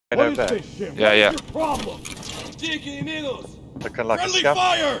What is this shit? Yeah, yeah. What's your problem? Looking like Friendly a scam.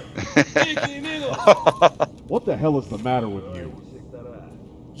 fire! What the hell is the matter with you?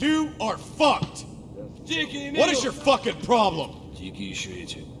 You are fucked! What is your fucking problem?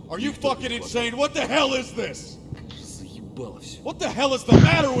 Are you fucking insane? What the hell is this? What the hell is the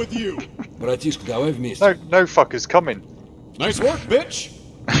matter with you? Братишка, давай вместе. No fuckers coming. Nice work, bitch!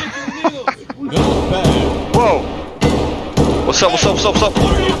 Whoa! What's up, what's up, what's up, what's up?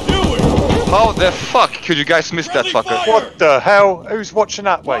 What are you doing? How the fuck could you guys miss that Friendly fucker? fire! What the hell? Who's watching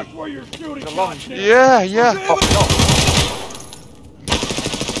that way? Watch where you're shooting, long- goddamn. Yeah, yeah.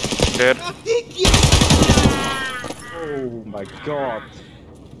 Dead. Oh my god.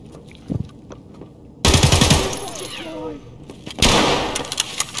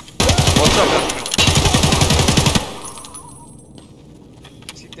 What's up, man?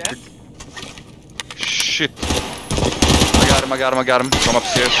 Is he dead? Shit. I got him. Come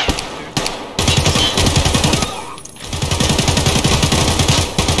upstairs.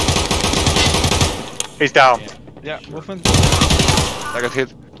 He's down. Yeah, movement. I got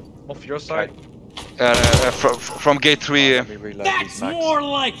hit. Off your side. From gate 3. Let me reload these mags. More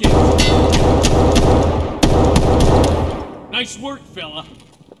like it! Nice work, fella.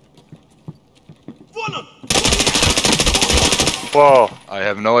 Whoa. I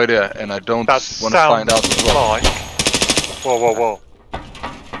have no idea, and I don't That want to find out as well. like... Whoa.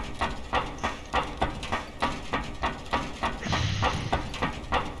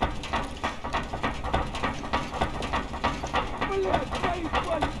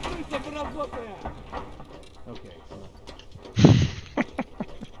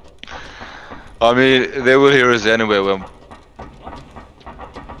 I mean, they will hear us anyway when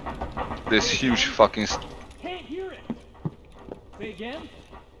this huge fucking. Can't hear it. Say again?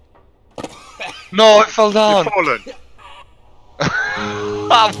 No, I fell down. Fallen.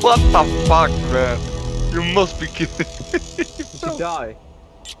 Ah, what the fuck, man? You must be kidding. Did you die?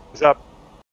 Is that